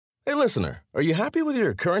Hey, listener, are you happy with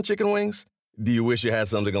your current chicken wings? Do you wish you had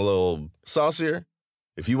something a little saucier?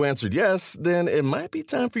 If you answered yes, then it might be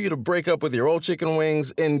time for you to break up with your old chicken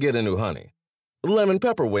wings and get a new honey. Lemon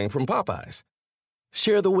pepper wing from Popeyes.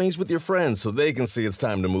 Share the wings with your friends so they can see it's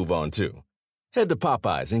time to move on too. Head to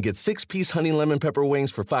Popeyes and get 6-piece honey lemon pepper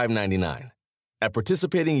wings for $5.99. At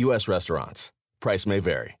participating U.S. restaurants. Price may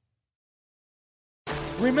vary.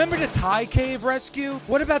 Remember the Thai cave rescue?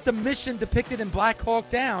 What about the mission depicted in Black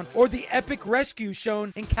Hawk Down or the epic rescue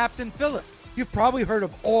shown in Captain Phillips? You've probably heard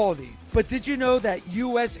of all these, but did you know that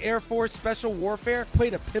U.S. Air Force Special Warfare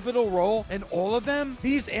played a pivotal role in all of them?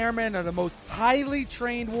 These airmen are the most highly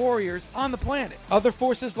trained warriors on the planet. Other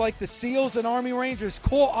forces like the SEALs and Army Rangers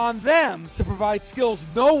call on them to provide skills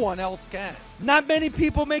no one else can. Not many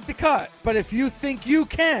people make the cut, but if you think you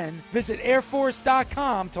can, visit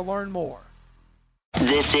airforce.com to learn more.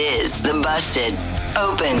 This is the Busted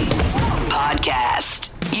Open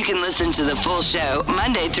Podcast. You can listen to the full show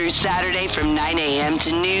Monday through Saturday from 9 a.m.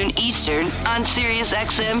 to noon Eastern on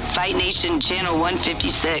SiriusXM Fight Nation Channel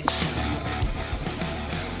 156.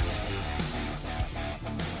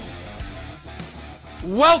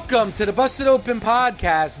 Welcome to the Busted Open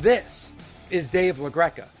Podcast. This is Dave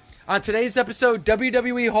LaGreca. On today's episode,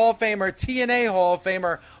 WWE Hall of Famer, TNA Hall of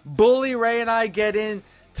Famer, Bully Ray and I get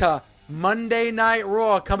into Monday Night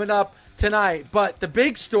Raw coming up tonight. But the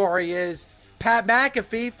big story is Pat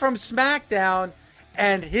McAfee from SmackDown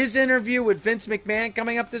and his interview with Vince McMahon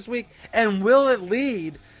coming up this week. And will it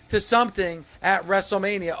lead to something at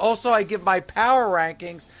WrestleMania? Also, I give my power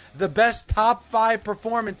rankings, the best top 5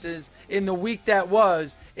 performances in the week that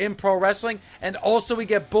was in pro wrestling. And also we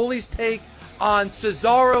get Bully's take on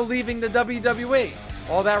Cesaro leaving the WWE.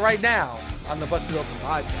 All that right now on the Busted Open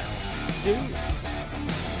Podcast. Dude.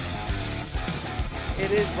 It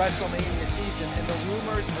is WrestleMania season, and the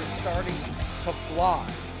rumors are starting to fly.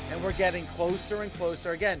 And we're getting closer and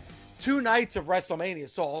closer. Again, 2 nights of WrestleMania,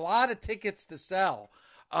 so a lot of tickets to sell.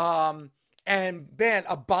 And, man,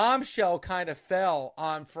 a bombshell kind of fell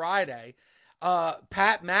on Friday.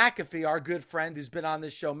 Pat McAfee, our good friend who's been on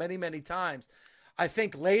this show many, many times, I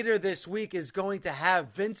think later this week is going to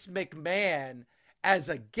have Vince McMahon as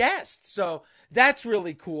a guest. So that's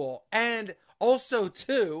really cool. And also,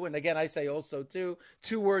 too, and again, I say also, too,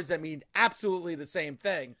 2 words that mean absolutely the same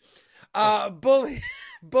thing. Bully,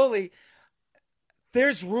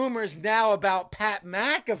 there's rumors now about Pat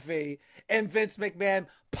McAfee and Vince McMahon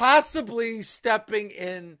possibly stepping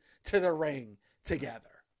into the ring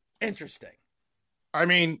together. Interesting. I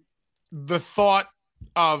mean, the thought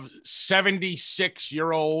of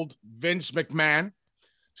 76-year-old Vince McMahon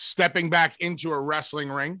stepping back into a wrestling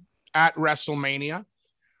ring at WrestleMania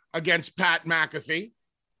against Pat McAfee,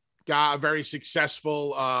 got a very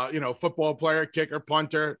successful, football player, kicker,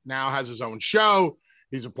 punter, now has his own show.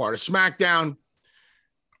 He's a part of SmackDown.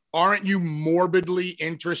 Aren't you morbidly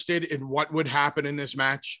interested in what would happen in this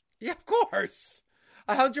match? Yeah, of course.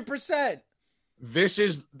 100%. This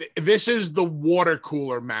is the water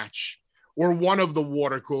cooler match, or one of the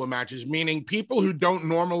water cooler matches, meaning people who don't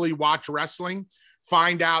normally watch wrestling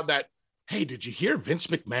find out that, hey, did you hear Vince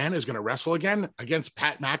McMahon is going to wrestle again against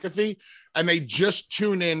Pat McAfee? And they just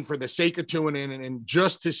tune in for the sake of tuning in and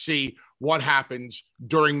just to see what happens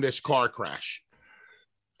during this car crash.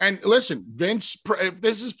 And listen, Vince,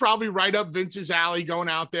 this is probably right up Vince's alley going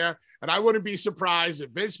out there. And I wouldn't be surprised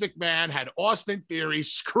if Vince McMahon had Austin Theory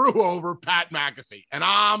screw over Pat McAfee. And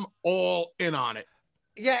I'm all in on it.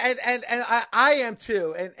 Yeah, and I am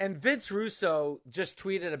too. And Vince Russo just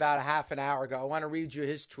tweeted about a half an hour ago. I want to read you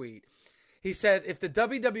his tweet. He said, if the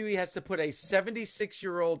WWE has to put a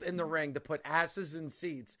 76-year-old in the ring to put asses in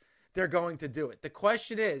seats, they're going to do it. The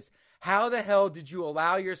question is, how the hell did you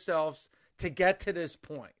allow yourselves to get to this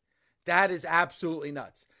point? That is absolutely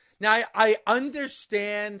nuts. Now, I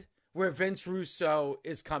understand where Vince Russo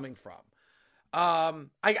is coming from.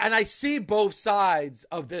 I see both sides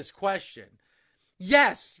of this question.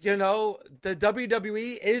 Yes, the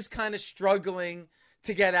WWE is kind of struggling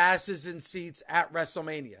to get asses in seats at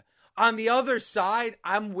WrestleMania. On the other side,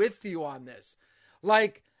 I'm with you on this.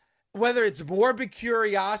 Like, whether it's morbid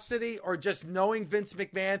curiosity or just knowing Vince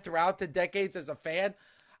McMahon throughout the decades as a fan,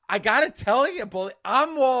 I got to tell you, Bully,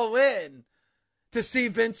 I'm all in to see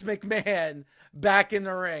Vince McMahon back in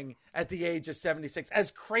the ring at the age of 76. As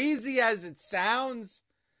crazy as it sounds,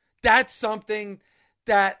 that's something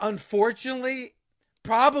that unfortunately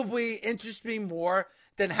probably interests me more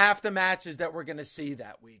than half the matches that we're going to see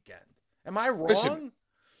that weekend. Am I wrong? Listen,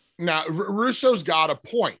 now, Russo's got a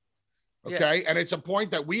point, okay? Yeah. And it's a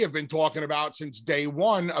point that we have been talking about since day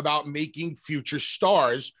one about making future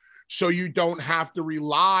stars so you don't have to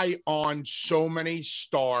rely on so many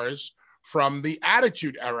stars from the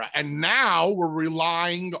Attitude Era. And now we're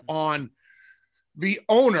relying on the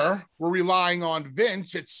owner. We're relying on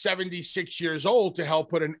Vince at 76 years old to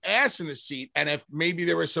help put an ass in the seat. And if maybe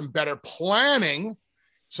there was some better planning,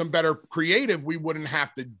 some better creative, we wouldn't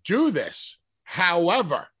have to do this.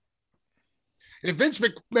 However, if Vince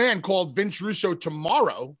McMahon called Vince Russo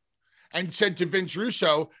tomorrow and said to Vince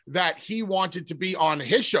Russo that he wanted to be on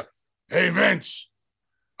his show, hey, Vince,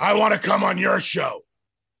 I want to come on your show.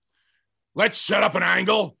 Let's set up an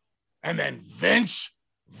angle, and then Vince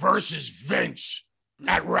versus Vince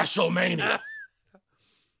at WrestleMania.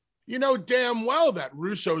 You know damn well that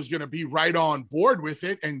Russo is going to be right on board with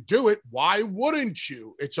it and do it. Why wouldn't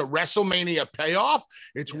you? It's a WrestleMania payoff.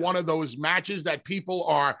 It's one of those matches that people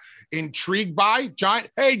are intrigued by.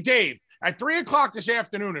 Hey, Dave, at 3:00 this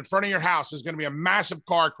afternoon in front of your house is going to be a massive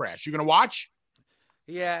car crash. You going to watch?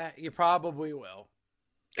 Yeah, you probably will.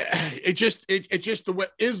 It just the way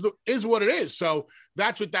is what it is. So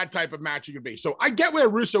that's what that type of match you could be. So I get where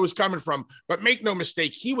Russo is coming from, but make no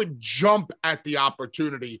mistake, he would jump at the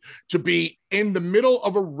opportunity to be in the middle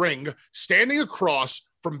of a ring, standing across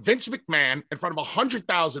from Vince McMahon in front of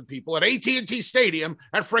 100,000 people at AT&T Stadium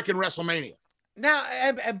at frickin' WrestleMania. Now,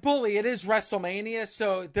 and Bully, it is WrestleMania,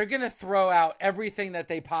 so they're going to throw out everything that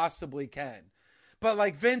they possibly can. But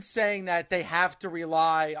like Vince saying that they have to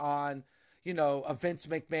rely on, you know, a Vince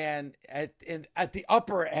McMahon at the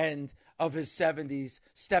upper end of his 70s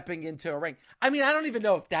stepping into a ring. I mean, I don't even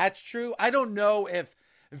know if that's true. I don't know if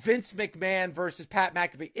Vince McMahon versus Pat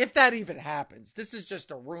McAfee, if that even happens. This is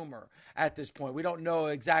just a rumor at this point. We don't know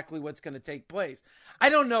exactly what's going to take place. I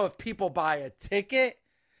don't know if people buy a ticket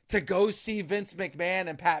to go see Vince McMahon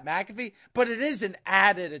and Pat McAfee, but it is an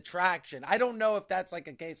added attraction. I don't know if that's like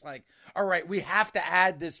a case like, all right, we have to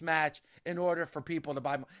add this match in order for people to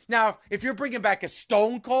buy more. Now, if you're bringing back a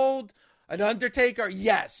Stone Cold, an Undertaker,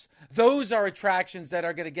 yes, those are attractions that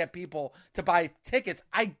are going to get people to buy tickets.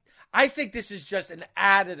 I think this is just an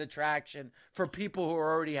added attraction for people who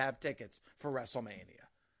already have tickets for WrestleMania.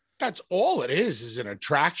 That's all it is an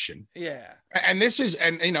attraction. Yeah. And this is,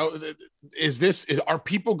 and you know, are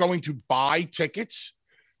people going to buy tickets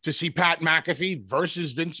to see Pat McAfee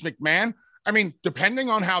versus Vince McMahon? I mean,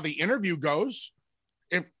 depending on how the interview goes,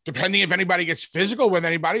 depending if anybody gets physical with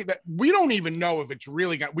anybody, that we don't even know if it's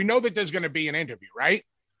really going to, we know that there's going to be an interview, right?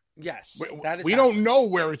 Yes. We don't know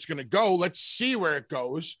where it's going to go. Let's see where it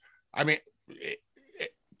goes. I mean,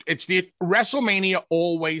 it's the WrestleMania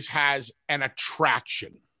always has an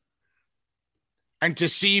attraction. And to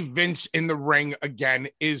see Vince in the ring again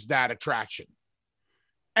is that attraction.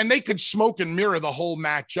 And they could smoke and mirror the whole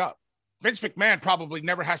match up. Vince McMahon probably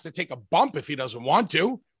never has to take a bump if he doesn't want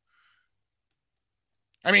to.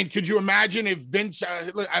 I mean, could you imagine if Vince,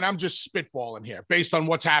 and I'm just spitballing here based on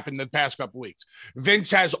what's happened the past couple of weeks.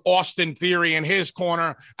 Vince has Austin Theory in his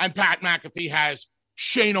corner and Pat McAfee has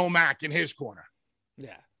Shane O'Mac in his corner.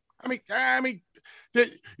 Yeah. I mean,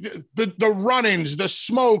 the run-ins, the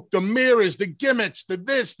smoke, the mirrors, the gimmicks, the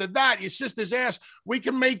this, the that, your sister's ass. We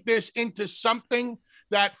can make this into something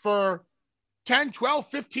that for 10, 12,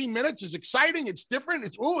 15 minutes is exciting. It's different.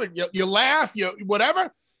 It's, you laugh, you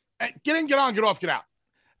whatever. Get in, get on, get off, get out.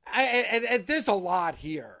 And there's a lot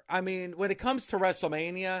here. I mean, when it comes to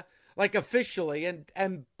WrestleMania, like officially,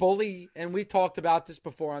 and Bully, and we talked about this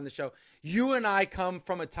before on the show, you and I come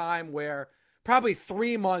from a time where probably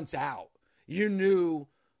 3 months out, you knew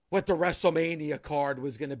what the WrestleMania card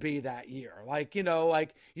was going to be that year. Like, you know,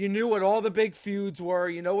 like you knew what all the big feuds were,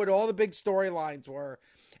 you know what all the big storylines were.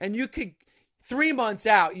 And you could, 3 months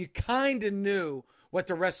out, you kind of knew what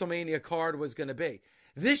the WrestleMania card was going to be.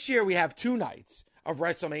 This year we have 2 nights of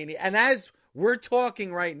WrestleMania. And as we're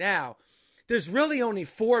talking right now, there's really only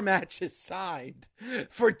 4 matches signed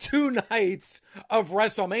for 2 nights of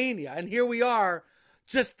WrestleMania. And here we are,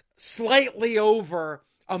 just slightly over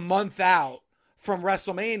a month out from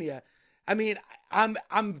WrestleMania. I mean,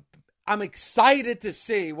 I'm excited to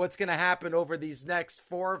see what's going to happen over these next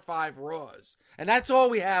 4 or 5 Raws. And that's all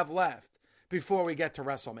we have left before we get to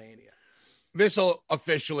WrestleMania. This will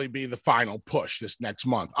officially be the final push this next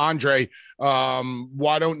month. Andre,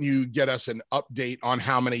 why don't you get us an update on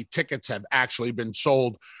how many tickets have actually been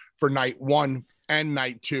sold for night 1 and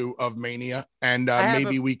night 2 of Mania? And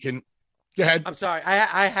maybe we can go ahead. I'm sorry.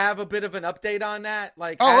 I have a bit of an update on that.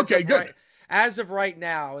 Like, okay, good. As of right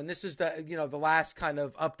now, and this is the last kind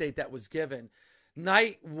of update that was given.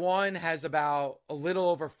 Night 1 has about a little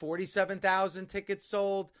over 47,000 tickets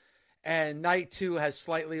sold. And night 2 has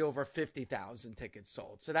slightly over 50,000 tickets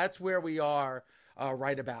sold. So that's where we are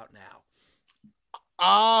right about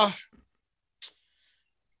now.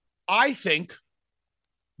 I think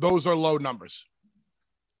those are low numbers.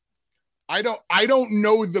 I don't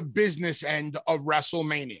know the business end of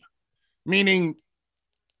WrestleMania, meaning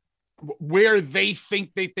where they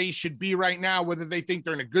think that they should be right now, whether they think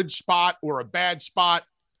they're in a good spot or a bad spot.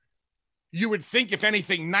 You would think, if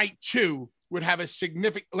anything, night 2 would have a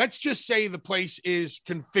significant, let's just say the place is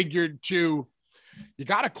configured to, you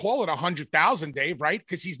got to call it 100,000, Dave, right?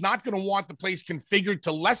 Because he's not going to want the place configured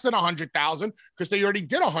to less than 100,000 because they already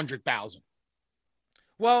did 100,000.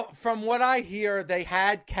 Well, from what I hear, they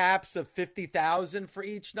had caps of 50,000 for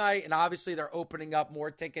each night, and obviously they're opening up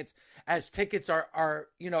more tickets as tickets are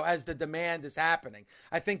as the demand is happening.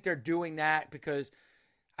 I think they're doing that because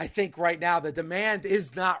I think right now the demand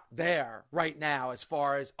is not there right now as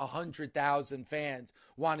far as 100,000 fans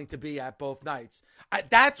wanting to be at both nights.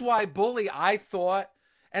 That's why, Bully, I thought,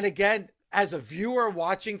 and again, as a viewer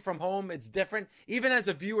watching from home, it's different. Even as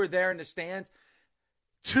a viewer there in the stands,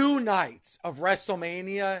 2 nights of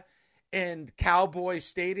WrestleMania in Cowboy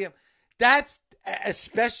Stadium, that's,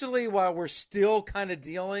 especially while we're still kind of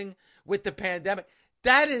dealing with the pandemic,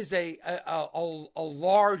 that is a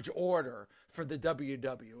large order for the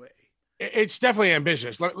WWE. It's definitely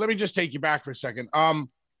ambitious. Let me just take you back for a second.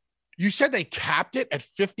 You said they capped it at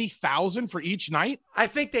 50,000 for each night? I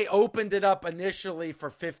think they opened it up initially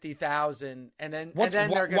for 50,000, and then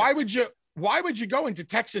they're gonna... Why would you go into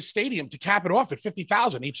Texas Stadium to cap it off at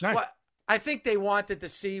 50,000 each night? Well, I think they wanted to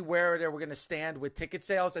see where they were going to stand with ticket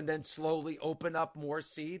sales and then slowly open up more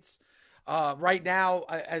seats. Right now,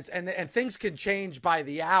 and things can change by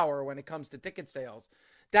the hour when it comes to ticket sales.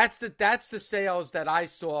 That's the sales that I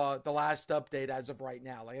saw the last update as of right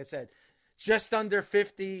now. Like I said, just under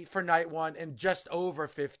 50 for night 1 and just over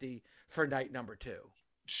 50 for night number 2.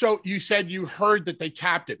 So you said you heard that they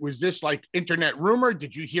capped it. Was this like internet rumor?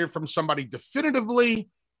 Did you hear from somebody definitively?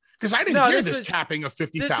 Because I didn't hear this capping of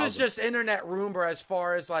 50,000. This was just internet rumor as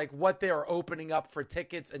far as like what they were opening up for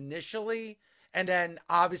tickets initially. And then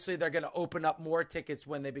obviously they're going to open up more tickets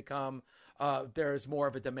when they become, there's more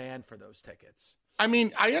of a demand for those tickets. I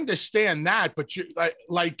mean, I understand that, but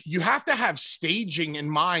you have to have staging in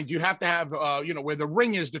mind. You have to have, where the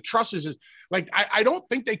ring is, the trusses is. Like, I don't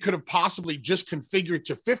think they could have possibly just configured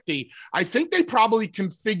to 50. I think they probably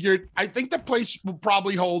configured. I think the place will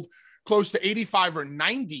probably hold close to 85 or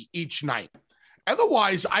 90 each night.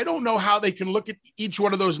 Otherwise, I don't know how they can look at each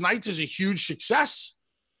one of those nights as a huge success.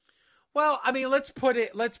 Well, I mean, let's put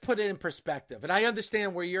it in perspective. And I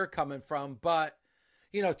understand where you're coming from, but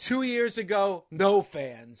 2 years ago, no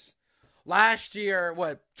fans. Last year,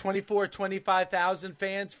 25,000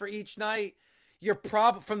 fans for each night? You're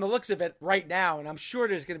probably, from the looks of it right now, and I'm sure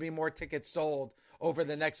there's going to be more tickets sold over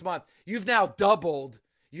the next month, you've now doubled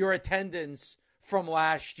your attendance from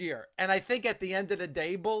last year. And I think at the end of the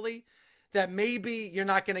day, Bully, that maybe you're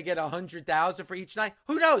not going to get 100,000 for each night.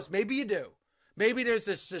 Who knows? Maybe you do. Maybe there's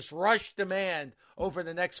this rush demand over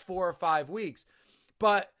the next 4 or 5 weeks.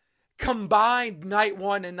 But combined night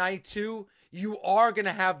 1 and night 2, you are going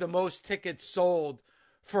to have the most tickets sold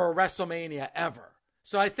for a WrestleMania ever.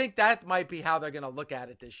 So I think that might be how they're going to look at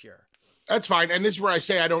it this year. That's fine. And this is where I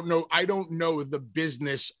say I don't know the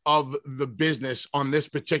business of the business on this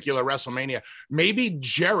particular WrestleMania. Maybe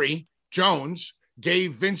Jerry Jones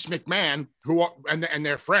gave Vince McMahon, and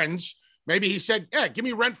their friends, maybe he said, "Yeah, give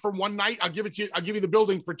me rent for 1 night. I'll give it to you. I'll give you the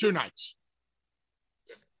building for 2 nights."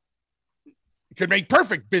 It could make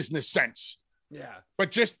perfect business sense. Yeah.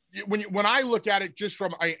 But just when I look at it just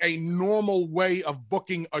from a normal way of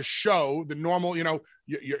booking a show, the normal,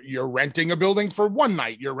 you're renting a building for 1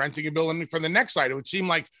 night, you're renting a building for the next night. It would seem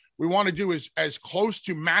like we want to do as close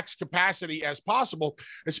to max capacity as possible,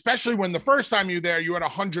 especially when the first time you're there, you had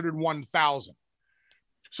 101,000.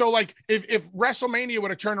 So like if WrestleMania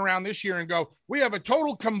would have turned around this year and go, we have a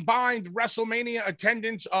total combined WrestleMania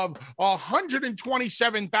attendance of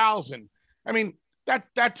 127,000. I mean,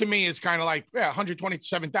 that to me is kind of like,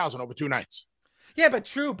 127,000 over 2 nights. Yeah, but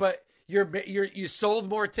true. But you sold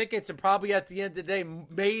more tickets and probably at the end of the day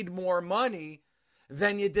made more money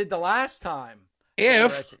than you did the last time.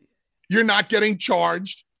 If you're not getting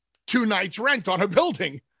charged 2 nights rent on a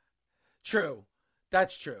building. True.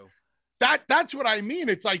 That's true. That's what I mean.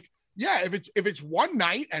 It's like, yeah, if it's 1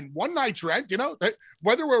 night and 1 night's rent,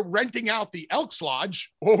 whether we're renting out the Elks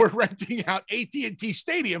Lodge or we're renting out AT&T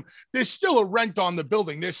Stadium, there's still a rent on the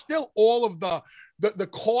building. There's still all of the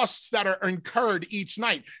costs that are incurred each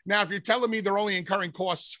night. Now, if you're telling me they're only incurring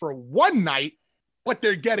costs for 1 night, what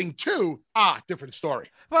they're getting to, different story.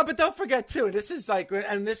 Well, but don't forget too, this is like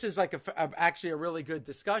actually a really good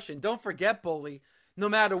discussion. Don't forget, Bully, no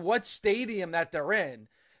matter what stadium that they're in,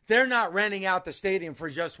 they're not renting out the stadium for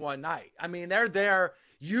just 1 night. I mean, they're there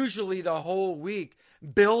usually the whole week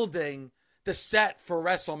building the set for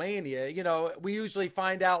WrestleMania. You know, we usually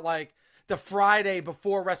find out like the Friday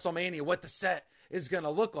before WrestleMania what the set is going to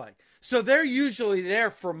look like. So they're usually there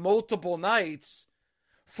for multiple nights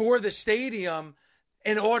for the stadium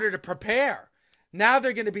in order to prepare. Now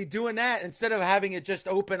they're going to be doing that. Instead of having it just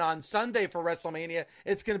open on Sunday for WrestleMania,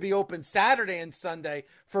 it's going to be open Saturday and Sunday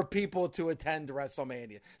for people to attend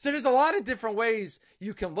WrestleMania. So there's a lot of different ways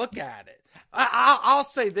you can look at it. I'll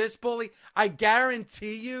say this, Bully. I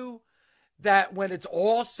guarantee you that when it's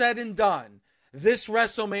all said and done, this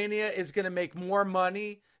WrestleMania is going to make more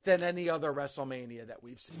money than any other WrestleMania that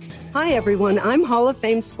we've seen. Hi, everyone. I'm Hall of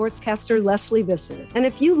Fame sportscaster Leslie Visser. And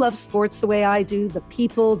if you love sports the way I do, the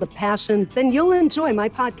people, the passion, then you'll enjoy my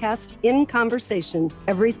podcast, In Conversation,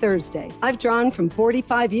 every Thursday. I've drawn from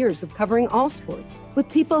 45 years of covering all sports with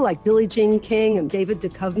people like Billie Jean King and David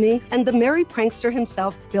Duchovny and the merry prankster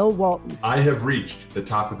himself, Bill Walton. I have reached the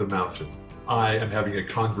top of the mountain. I am having a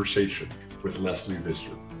conversation with Leslie Visser,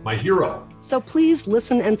 my hero. So please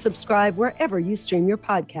listen and subscribe wherever you stream your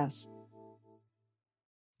podcasts.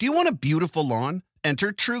 Do you want a beautiful lawn?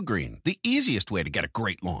 Enter TruGreen, the easiest way to get a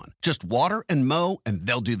great lawn. Just water and mow, and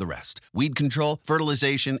they'll do the rest. Weed control,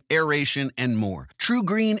 fertilization, aeration, and more.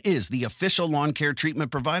 TruGreen is the official lawn care treatment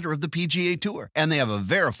provider of the PGA Tour, and they have a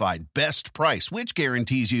verified best price, which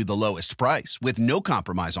guarantees you the lowest price with no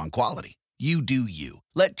compromise on quality. You do you.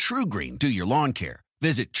 Let TruGreen do your lawn care.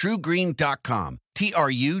 Visit TruGreen.com,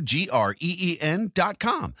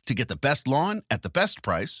 TruGreen.com, to get the best lawn at the best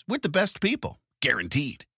price with the best people.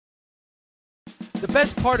 Guaranteed. The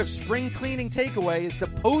best part of spring cleaning takeaway is the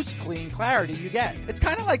post-clean clarity you get. It's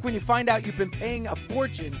kind of like when you find out you've been paying a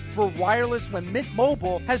fortune for wireless when Mint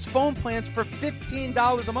Mobile has phone plans for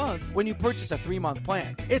 $15 a month when you purchase a 3-month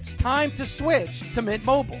plan. It's time to switch to Mint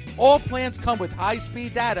Mobile. All plans come with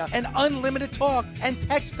high-speed data and unlimited talk and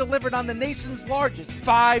text delivered on the nation's largest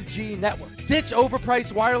 5G network. Ditch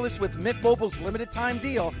overpriced wireless with Mint Mobile's limited time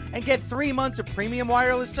deal and get 3 months of premium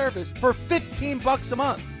wireless service for $15 a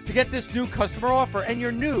month. To get this new customer offer and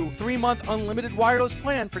your new 3-month unlimited wireless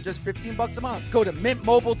plan for just $15 a month, go to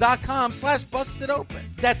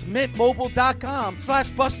mintmobile.com/bustedopen. That's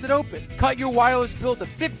mintmobile.com/bustedopen. Cut your wireless bill to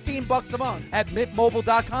 $15 a month at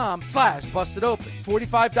mintmobile.com/bustedopen.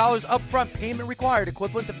 $45 upfront payment required,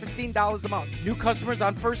 equivalent to $15 a month. New customers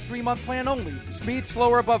on first 3-month plan only. Speed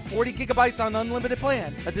slower above 40 gigabytes on unlimited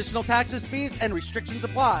plan. Additional taxes, fees, and restrictions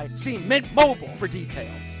apply. See Mint Mobile for details.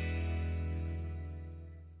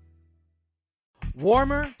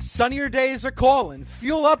 Warmer, sunnier days are calling.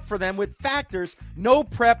 Fuel up for them with Factor's no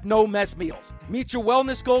prep, no mess meals. Meet your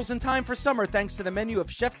wellness goals in time for summer thanks to the menu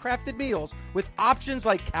of chef-crafted meals with options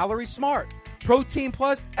like Calorie Smart, Protein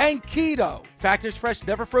Plus, and Keto. Factor's fresh,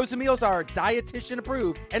 never frozen meals are dietitian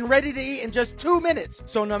approved and ready to eat in just 2 minutes.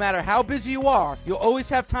 So no matter how busy you are, you'll always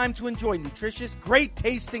have time to enjoy nutritious, great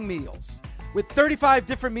tasting meals. With 35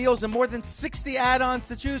 different meals and more than 60 add-ons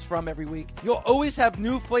to choose from every week, you'll always have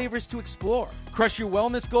new flavors to explore. Crush your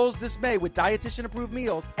wellness goals this May with dietitian-approved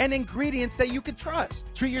meals and ingredients that you can trust.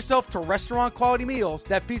 Treat yourself to restaurant-quality meals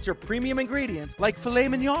that feature premium ingredients like filet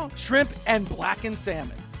mignon, shrimp, and blackened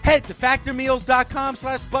salmon. Head to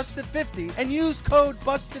factormeals.com/busted50 and use code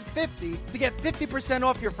busted50 to get 50%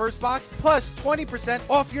 off your first box plus 20%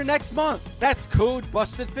 off your next month. That's code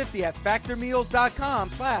busted50 at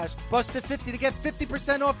factormeals.com/busted50 to get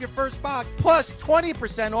 50% off your first box plus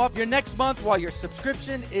 20% off your next month while your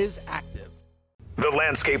subscription is active. The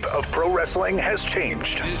landscape of pro wrestling has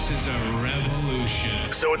changed. This is a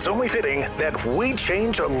revolution. So it's only fitting that we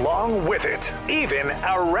change along with it, even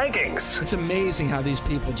our rankings. It's amazing how these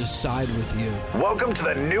people just side with you. Welcome to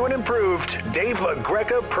the new and improved Dave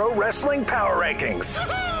LaGreca Pro Wrestling Power Rankings.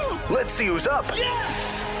 Woo-hoo! Let's see who's up.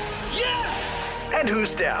 Yes! Yes! And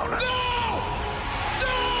who's down. No!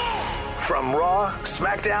 From Raw,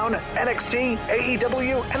 SmackDown, NXT,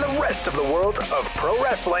 AEW, and the rest of the world of pro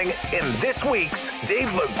wrestling in this week's Dave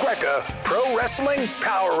LaGreca Pro Wrestling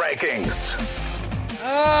Power Rankings.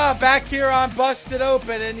 Back here on Busted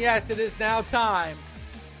Open, and yes, it is now time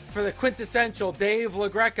for the quintessential Dave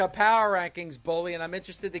LaGreca Power Rankings, Bully, and I'm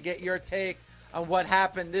interested to get your take on what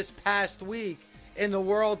happened this past week in the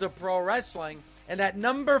world of pro wrestling. And at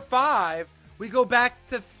number 5, we go back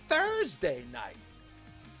to Thursday night.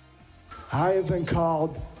 I have been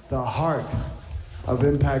called the heart of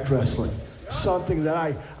Impact Wrestling, something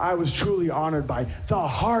that I was truly honored by. The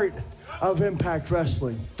heart of Impact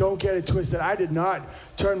Wrestling. Don't get it twisted. I did not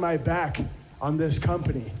turn my back on this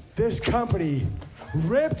company. This company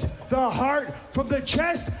ripped the heart from the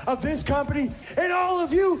chest of this company, and all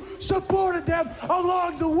of you supported them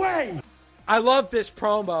along the way. I love this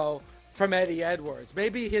promo from Eddie Edwards.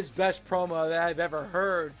 Maybe his best promo that I've ever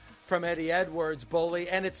heard from Eddie Edwards, Bully.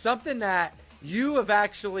 And it's something that you have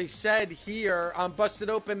actually said here on Busted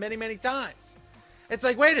Open many, many times. It's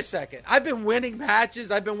like, wait a second. I've been winning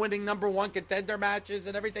matches. I've been winning number one contender matches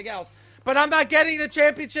and everything else. But I'm not getting the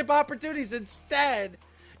championship opportunities. Instead,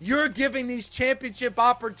 you're giving these championship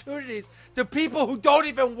opportunities to people who don't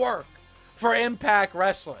even work for Impact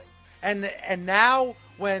Wrestling. And now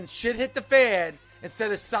when shit hit the fan,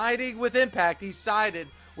 instead of siding with Impact, he sided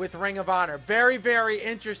with Ring of Honor. Very, very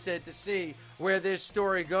interested to see where this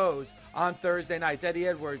story goes on Thursday nights. Eddie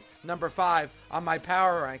Edwards, number 5 on my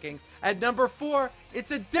power rankings. At number 4,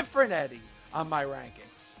 it's a different Eddie on my rankings.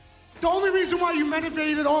 The only reason why you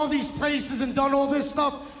renovated all these places and done all this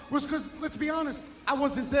stuff was because, let's be honest, I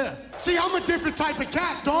wasn't there. See, I'm a different type of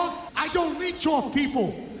cat, dog. I don't leech off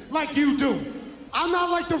people like you do. I'm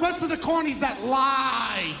not like the rest of the cornies that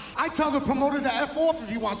lie. I tell the promoter to F off if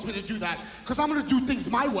he wants me to do that, because I'm going to do things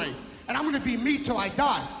my way, and I'm going to be me till I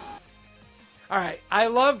die. All right, I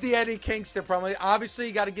love the Eddie Kingston promo. Obviously,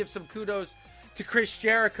 you got to give some kudos to Chris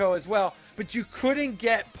Jericho as well, but you couldn't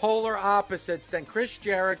get polar opposites than Chris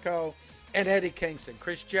Jericho and Eddie Kingston.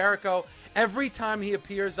 Chris Jericho, every time he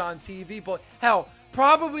appears on TV, but hell,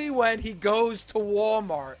 probably when he goes to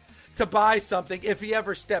Walmart to buy something, if he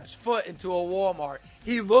ever steps foot into a Walmart,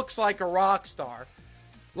 he looks like a rock star.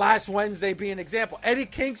 Last Wednesday being an example. Eddie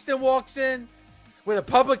Kingston walks in with a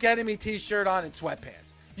Public Enemy t-shirt on and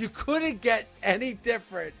sweatpants. You couldn't get any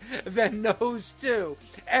different than those two.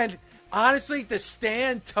 And honestly, to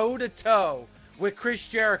stand toe-to-toe with Chris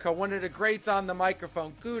Jericho, one of the greats on the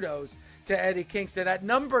microphone, kudos to Eddie Kingston. At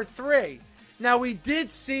number 3, now we did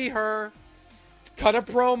see her cut a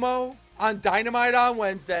promo on Dynamite on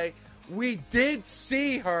Wednesday. We did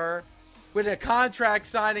see her with a contract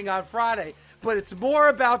signing on Friday, but it's more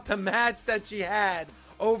about the match that she had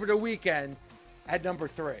over the weekend at number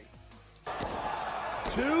 3.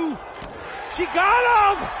 2. She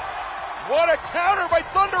got him! What a counter by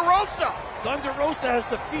Thunder Rosa! Thunder Rosa has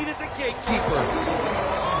defeated the Gatekeeper.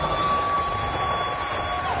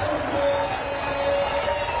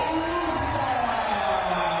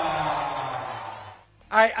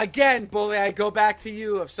 Again, Bully, I go back to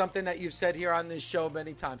you of something that you've said here on this show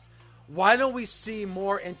many times. Why don't we see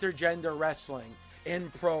more intergender wrestling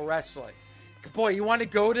in pro wrestling? Boy, you want to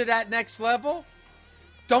go to that next level?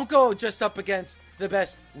 Don't go just up against the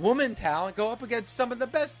best woman talent. Go up against some of the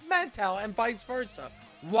best men talent and vice versa.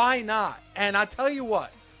 Why not? And I'll tell you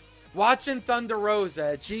what, watching Thunder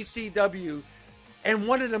Rosa at GCW and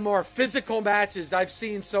one of the more physical matches I've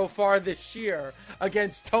seen so far this year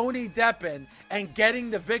against Tony Deppen and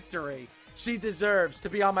getting the victory, she deserves to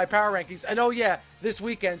be on my power rankings. And oh yeah, this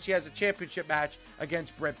weekend she has a championship match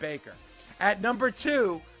against Britt Baker. At number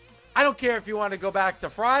 2, I don't care if you want to go back to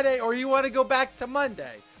Friday or you want to go back to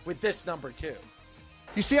Monday with this number 2.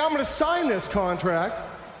 You see, I'm going to sign this contract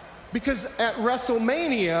because at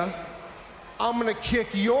WrestleMania, I'm going to kick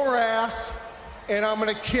your ass and I'm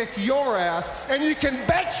going to kick your ass, and you can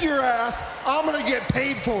bet your ass I'm going to get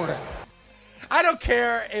paid for it. I don't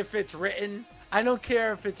care if it's written. I don't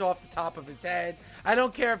care if it's off the top of his head. I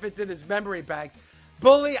don't care if it's in his memory banks.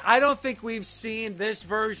 Bully, I don't think we've seen this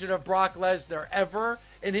version of Brock Lesnar ever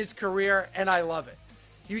in his career, and I love it.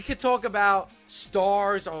 You could talk about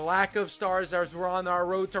stars or lack of stars as we're on our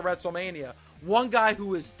road to WrestleMania. One guy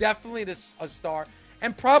who is definitely a star,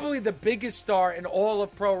 and probably the biggest star in all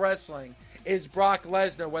of pro wrestling, is Brock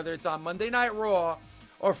Lesnar, whether it's on Monday Night Raw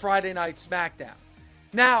or Friday Night SmackDown.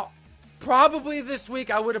 Now, probably this week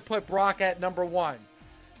I would have put Brock at number 1.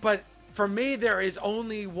 But for me, there is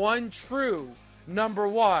only one true number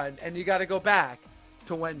 1, and you got to go back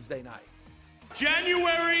to Wednesday night.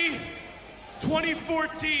 January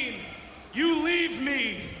 2014, you leave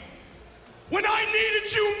me. When I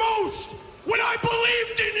needed you most, when I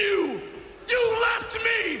believed in you, you left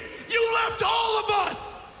me. You left all of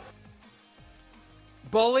us.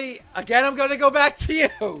 Bully, again, I'm going to go back to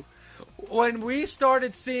you. When we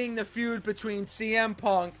started seeing the feud between CM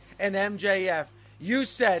Punk and MJF, you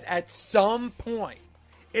said at some point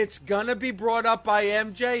it's going to be brought up by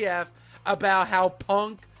MJF about how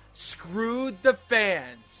Punk screwed the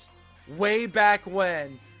fans way back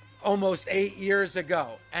when, almost 8 years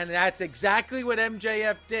ago. And that's exactly what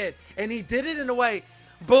MJF did. And he did it in a way,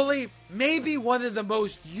 Bully, maybe one of the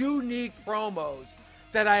most unique promos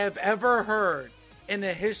that I have ever heard in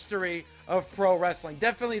the history of pro wrestling.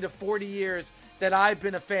 Definitely the 40 years that I've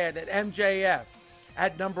been a fan, at MJF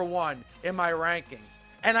at number 1 in my rankings.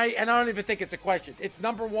 And I don't even think it's a question. It's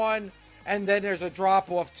number 1, and then there's a drop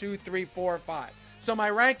off 2, 3, 4, 5. So my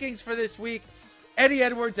rankings for this week, Eddie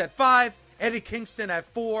Edwards at 5, Eddie Kingston at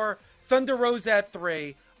 4, Thunder Rosa at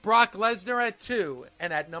 3, Brock Lesnar at 2,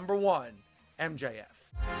 and at number 1, MJF.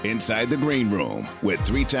 Inside the Green Room with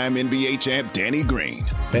 3-time NBA champ Danny Green.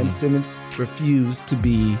 Ben Simmons refused to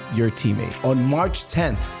be your teammate. On March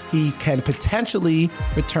 10th, he can potentially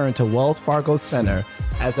return to Wells Fargo Center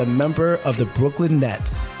as a member of the Brooklyn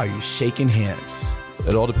Nets. Are you shaking hands?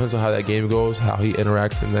 It all depends on how that game goes, how he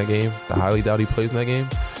interacts in that game. I highly doubt he plays in that game.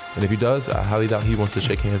 And if he does, I highly doubt he wants to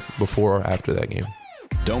shake hands before or after that game.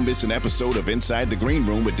 Don't miss an episode of Inside the Green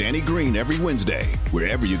Room with Danny Green every Wednesday,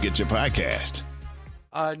 wherever you get your podcast.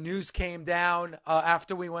 News came down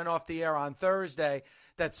after we went off the air on Thursday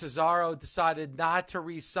that Cesaro decided not to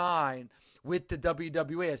re-sign with the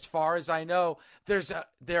WWE. As far as I know,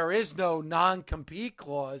 there is no non-compete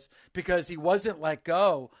clause because he wasn't let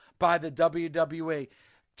go by the WWE.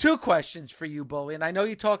 2 questions for you, Bully, and I know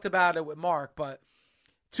you talked about it with Mark, but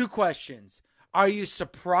 2 questions. Are you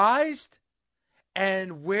surprised?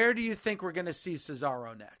 And where do you think we're going to see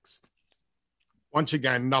Cesaro next? Once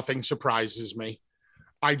again, nothing surprises me.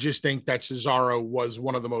 I just think that Cesaro was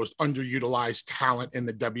one of the most underutilized talent in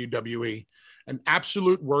the WWE, an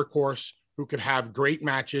absolute workhorse who could have great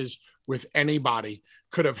matches with anybody,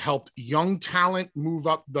 could have helped young talent move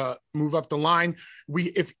up the line.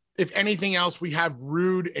 If anything else, we have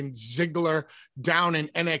Rude and Ziggler down in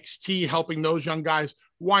NXT helping those young guys.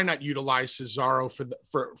 Why not utilize Cesaro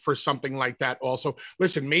for something like that also?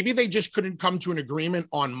 Listen, maybe they just couldn't come to an agreement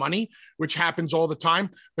on money, which happens all the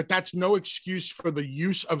time, but that's no excuse for the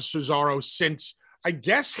use of Cesaro since I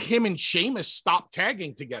guess him and Sheamus stopped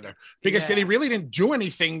tagging together because they really didn't do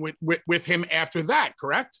anything with him after that,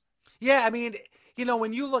 correct? Yeah, I mean, you know,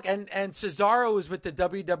 when you look, and Cesaro was with the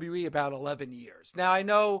WWE about 11 years. Now, I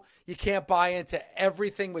know you can't buy into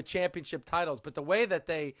everything with championship titles, but the way that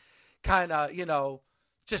they kind of, you know,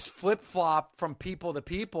 just flip-flop from people to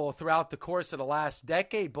people throughout the course of the last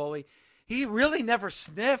decade, Bully, he really never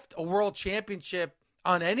sniffed a world championship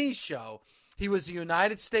on any show. He was a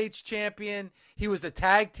United States champion. He was a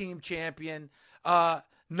tag team champion.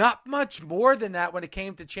 Not much more than that when it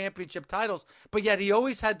came to championship titles, but yet he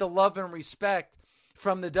always had the love and respect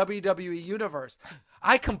from the WWE universe.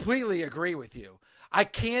 I completely agree with you. I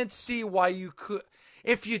can't see why you could.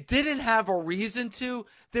 If you didn't have a reason to,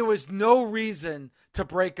 there was no reason to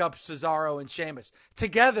break up Cesaro and Sheamus.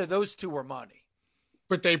 Together, those two were money.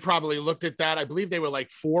 But they probably looked at that. I believe they were like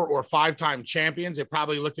 4 or 5-time champions. They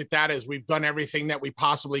probably looked at that as we've done everything that we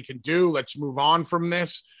possibly can do. Let's move on from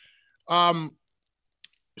this.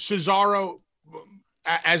 Cesaro,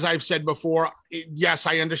 as I've said before, yes,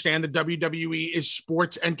 I understand the WWE is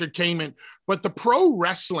sports entertainment, but the pro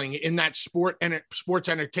wrestling in that sports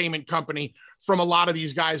entertainment company from a lot of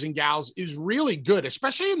these guys and gals is really good,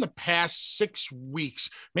 especially in the past 6 weeks,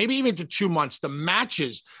 maybe even to 2 months. The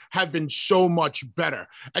matches have been so much better.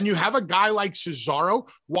 And you have a guy like Cesaro.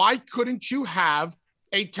 Why couldn't you have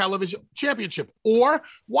a television championship? Or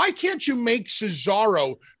why can't you make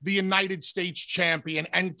Cesaro the United States champion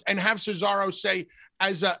and have Cesaro say,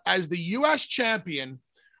 as the U.S. champion,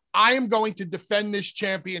 I am going to defend this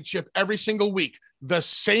championship every single week, the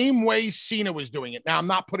same way Cena was doing it. Now, I'm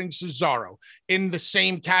not putting Cesaro in the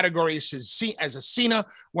same category as a Cena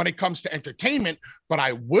when it comes to entertainment, but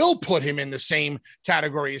I will put him in the same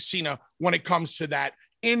category as Cena when it comes to that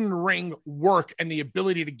in-ring work and the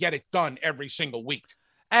ability to get it done every single week.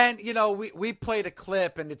 And, you know, we played a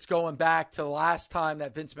clip, and it's going back to the last time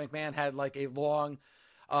that Vince McMahon had like a long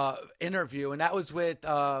interview, and that was with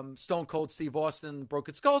Stone Cold Steve Austin,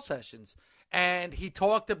 Broken Skull Sessions. And he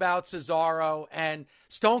talked about Cesaro, and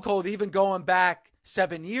Stone Cold, even going back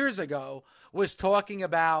 7 years ago, was talking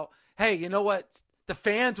about, hey, you know what? The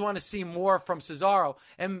fans want to see more from Cesaro.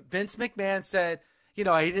 And Vince McMahon said, you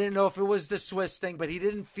know, he didn't know if it was the Swiss thing, but he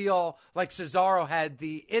didn't feel like Cesaro had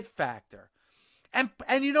the it factor.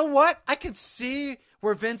 And you know what? I can see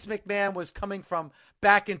where Vince McMahon was coming from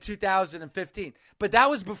back in 2015. But that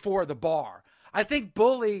was before the bar. I think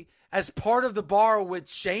Bully, as part of the bar with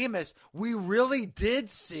Sheamus, we really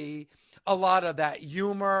did see a lot of that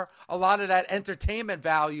humor, a lot of that entertainment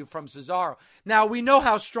value from Cesaro. Now, we know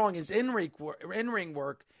how strong his in-ring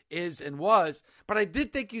work is and was, but I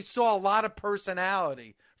did think you saw a lot of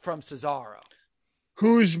personality from Cesaro.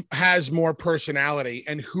 Who's has more personality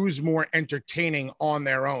and who's more entertaining on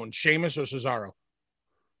their own, Sheamus or Cesaro?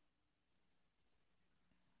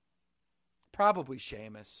 Probably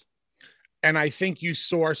Sheamus. And I think you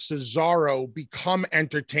saw Cesaro become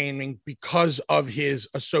entertaining because of his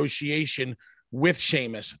association with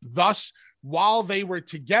Sheamus. Thus, while they were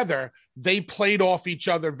together, they played off each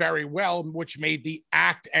other very well, which made the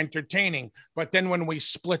act entertaining. But then when we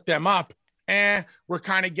split them up, we're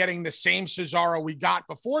kind of getting the same Cesaro we got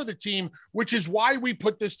before the team, which is why we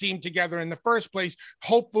put this team together in the first place.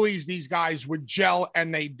 Hopefully these guys would gel,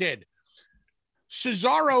 and they did.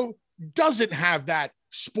 Cesaro doesn't have that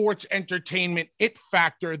sports entertainment it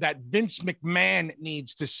factor that Vince McMahon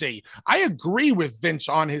needs to see. I agree with Vince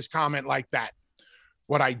on his comment like that.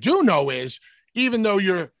 What I do know is, even though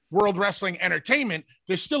you're World Wrestling Entertainment,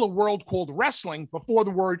 there's still a world called wrestling before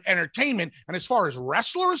the word entertainment. And as far as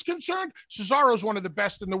wrestler is concerned, Cesaro is one of the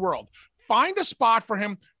best in the world. Find a spot for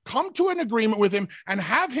him, come to an agreement with him, and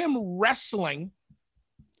have him wrestling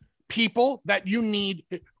people that you need.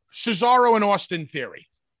 Cesaro and Austin Theory.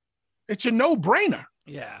 It's a no-brainer.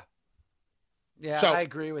 Yeah. Yeah, So- I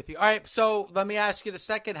agree with you. All right, so let me ask you the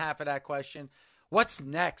second half of that question. What's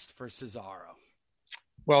next for Cesaro?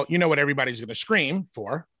 Well, you know what everybody's going to scream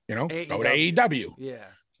for, go to AEW. Yeah.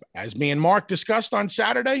 As me and Mark discussed on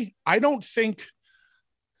Saturday, I don't think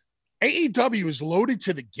AEW is loaded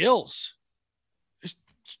to the gills. It's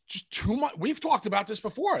just too much. We've talked about this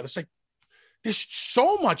before. It's like, there's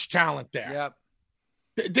so much talent there. Yep.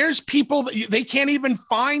 There's people that they can't even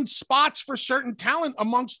find spots for certain talent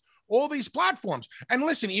amongst all these platforms. And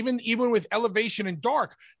listen, even with Elevation and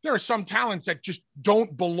Dark, there are some talents that just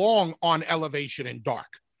don't belong on Elevation and Dark.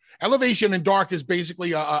 Elevation and Dark is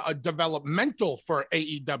basically a developmental for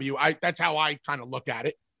AEW. That's how I kind of look at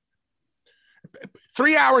it.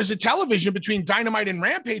 3 hours of television between Dynamite and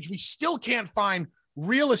Rampage, we still can't find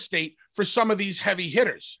real estate for some of these heavy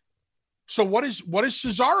hitters. So what is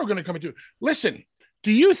Cesaro going to come into? Listen,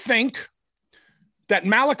 do you think that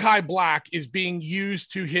Malachi Black is being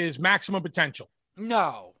used to his maximum potential?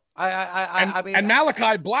 No. I mean, and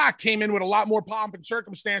Malachi Black came in with a lot more pomp and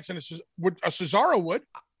circumstance than a Cesaro would.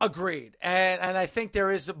 Agreed. And I think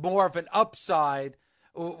there is more of an upside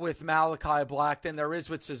with Malachi Black than there is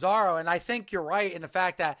with Cesaro. And I think you're right in the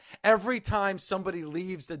fact that every time somebody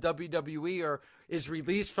leaves the WWE or is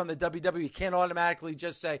released from the WWE, you can't automatically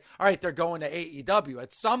just say, all right, they're going to AEW.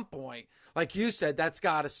 At some point, like you said, that's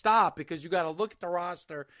got to stop because you got to look at the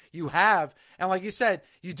roster you have. And like you said,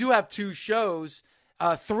 you do have 2 shows,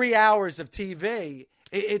 3 hours of TV.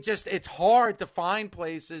 It's hard to find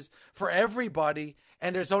places for everybody.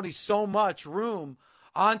 And there's only so much room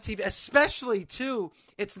on TV, especially too.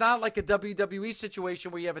 It's not like a WWE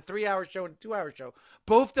situation where you have a 3-hour show and a 2-hour show.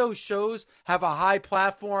 Both those shows have a high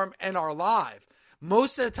platform and are live.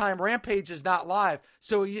 Most of the time, Rampage is not live,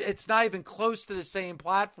 so it's not even close to the same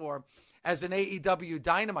platform as an AEW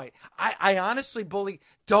Dynamite. I honestly, Bully,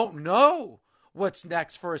 don't know what's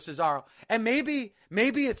next for Cesaro. And maybe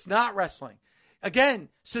it's not wrestling. Again,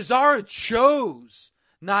 Cesaro chose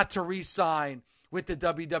not to re-sign with the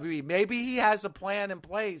WWE. Maybe he has a plan in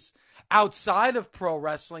place outside of pro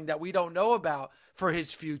wrestling that we don't know about for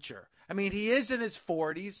his future. I mean, he is in his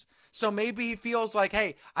 40s, so maybe he feels like,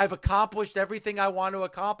 hey, I've accomplished everything I want to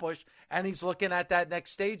accomplish, and he's looking at that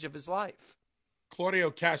next stage of his life.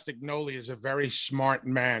 Claudio Castagnoli is a very smart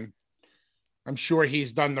man. I'm sure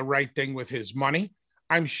he's done the right thing with his money.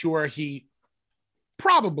 I'm sure he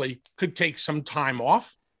probably could take some time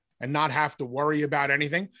off and not have to worry about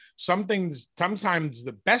anything. Sometimes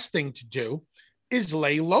the best thing to do is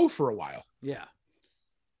lay low for a while. Yeah.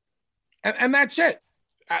 And that's it.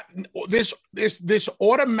 This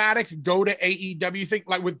automatic go to AEW thing,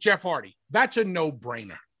 like with Jeff Hardy, that's a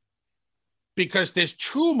no-brainer because there's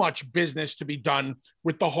too much business to be done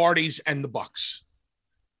with the Hardys and the Bucks.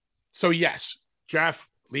 So yes, Jeff,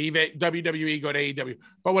 leave it, WWE, go to AEW.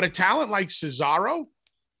 But with a talent like Cesaro,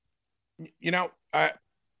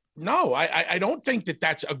 no, I don't think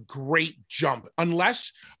that's a great jump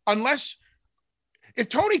unless if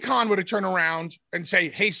Tony Khan were to turn around and say,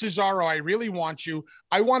 hey, Cesaro, I really want you.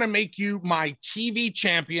 I want to make you my TV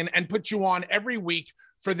champion and put you on every week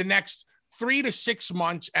for the next 3 to 6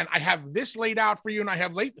 months. And I have this laid out for you. And I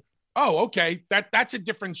have oh, okay. That's a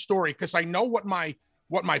different story. Cause I know what my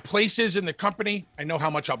place is in the company. I know how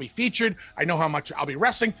much I'll be featured. I know how much I'll be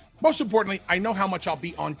wrestling. Most importantly, I know how much I'll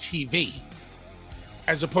be on TV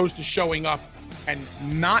as opposed to showing up and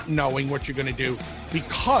not knowing what you're going to do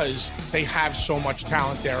because they have so much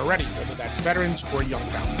talent there already, whether that's veterans or young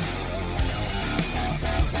talent.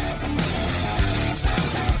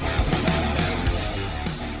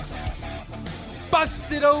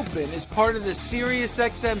 Busted Open is part of the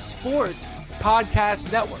SiriusXM Sports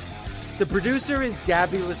Podcast Network. The producer is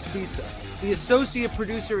Gabby Laspisa. The associate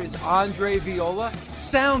producer is Andre Viola.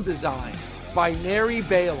 Sound design by Neri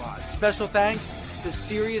Balon. Special thanks to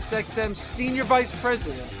SiriusXM Senior Vice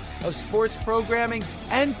President of Sports Programming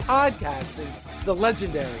and Podcasting, the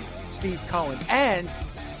legendary Steve Cohen, and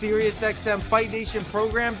SiriusXM Fight Nation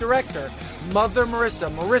Program Director, Mother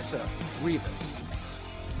Marissa. Marissa, Rivas.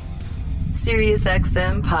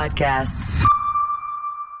 SiriusXM Podcasts.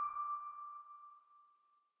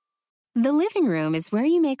 The living room is where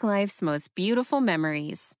you make life's most beautiful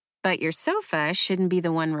memories. But your sofa shouldn't be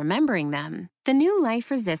the one remembering them. The new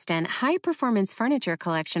life-resistant, high-performance furniture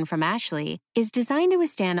collection from Ashley is designed to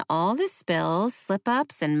withstand all the spills,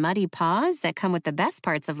 slip-ups, and muddy paws that come with the best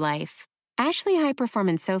parts of life. Ashley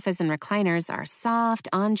high-performance sofas and recliners are soft,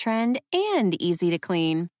 on-trend, and easy to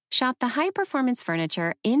clean. Shop the high-performance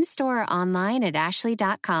furniture in-store or online at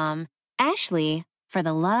ashley.com. Ashley, for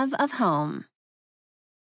the love of home.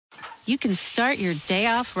 You can start your day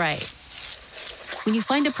off right when you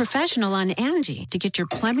find a professional on Angie to get your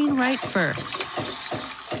plumbing right first.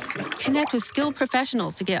 Connect with skilled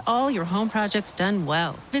professionals to get all your home projects done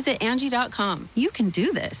well. Visit Angie.com. You can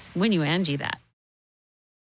do this when you Angie that.